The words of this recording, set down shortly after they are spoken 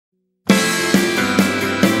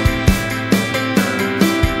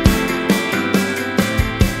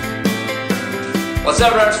What's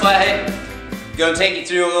up, Runners Flathead? Going to take you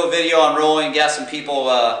through a little video on rolling. Got some people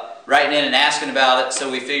writing in and asking about it, so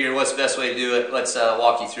we figured what's the best way to do it. Let's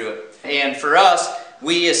walk you through it. And for us,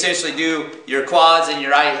 we essentially do your quads and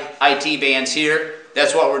your IT bands here.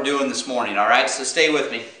 That's what we're doing this morning, all right? So stay with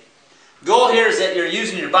me. Goal here is that you're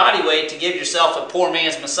using your body weight to give yourself a poor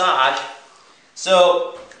man's massage.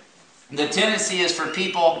 So the tendency is for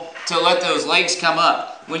people to let those legs come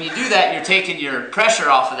up. When you do that, you're taking your pressure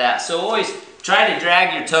off of that. So always try to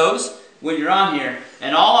drag your toes when you're on here.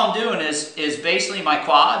 And all I'm doing is basically my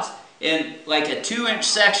quads in like a 2-inch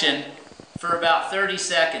section for about 30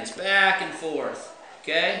 seconds, back and forth,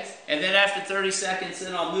 okay? And then after 30 seconds,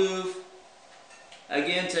 then I'll move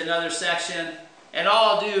again to another section. And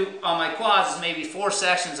all I'll do on my quads is maybe 4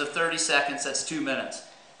 sections of 30 seconds, that's 2 minutes.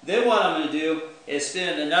 Then what I'm going to do is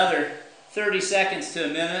spend another 30 seconds to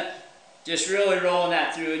a minute, just really rolling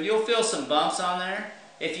that through. And you'll feel some bumps on there.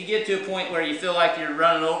 If you get to a point where you feel like you're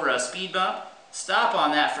running over a speed bump, stop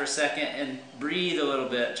on that for a second and breathe a little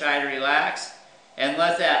bit. Try to relax and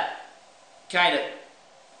let that kind of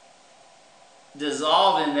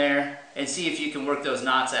dissolve in there and see if you can work those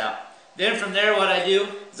knots out. Then from there, what I do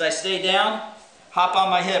is I stay down, hop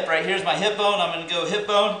on my hip. Right here's my hip bone. I'm going to go hip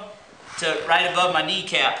bone to right above my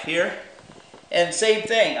kneecap here. And same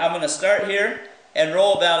thing, I'm going to start here and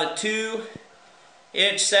roll about a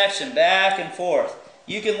 2-inch section back and forth.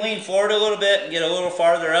 You can lean forward a little bit and get a little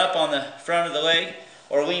farther up on the front of the leg,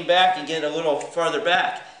 or lean back and get a little farther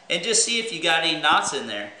back. And just see if you got any knots in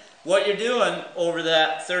there. What you're doing over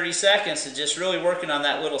that 30 seconds is just really working on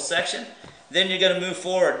that little section. Then you're going to move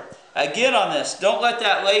forward. Again on this, don't let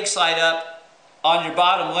that leg slide up on your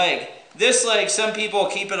bottom leg. This leg, some people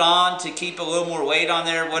keep it on to keep a little more weight on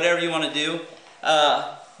there, whatever you want to do.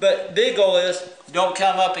 But big goal is don't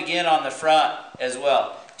come up again on the front as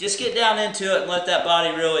well. Just get down into it and let that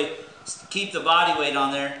body really keep the body weight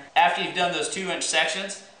on there. After you've done those 2-inch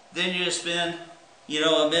sections, then you just spend,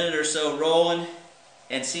 a minute or so rolling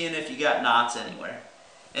and seeing if you got knots anywhere.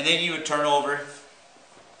 And then you would turn over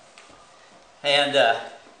and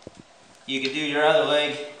you could do your other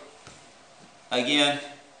leg again.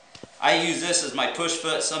 I use this as my push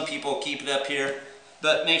foot. Some people keep it up here,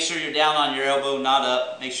 but make sure you're down on your elbow, not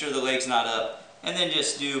up. Make sure the leg's not up. And then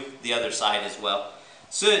just do the other side as well.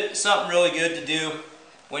 So something really good to do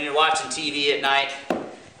when you're watching TV at night.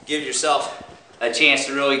 Give yourself a chance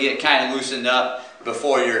to really get kind of loosened up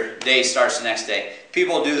before your day starts the next day.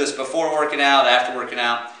 People do this before working out, after working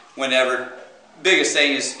out, whenever. Biggest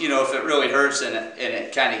thing is, if it really hurts and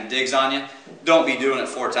it kind of digs on you, don't be doing it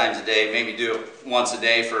 4 times a day. Maybe do it once a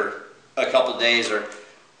day for a couple days or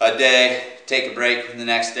a day. Take a break the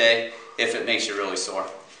next day if it makes you really sore.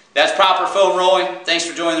 That's proper foam rolling. Thanks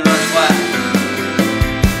for joining the Runners Flat.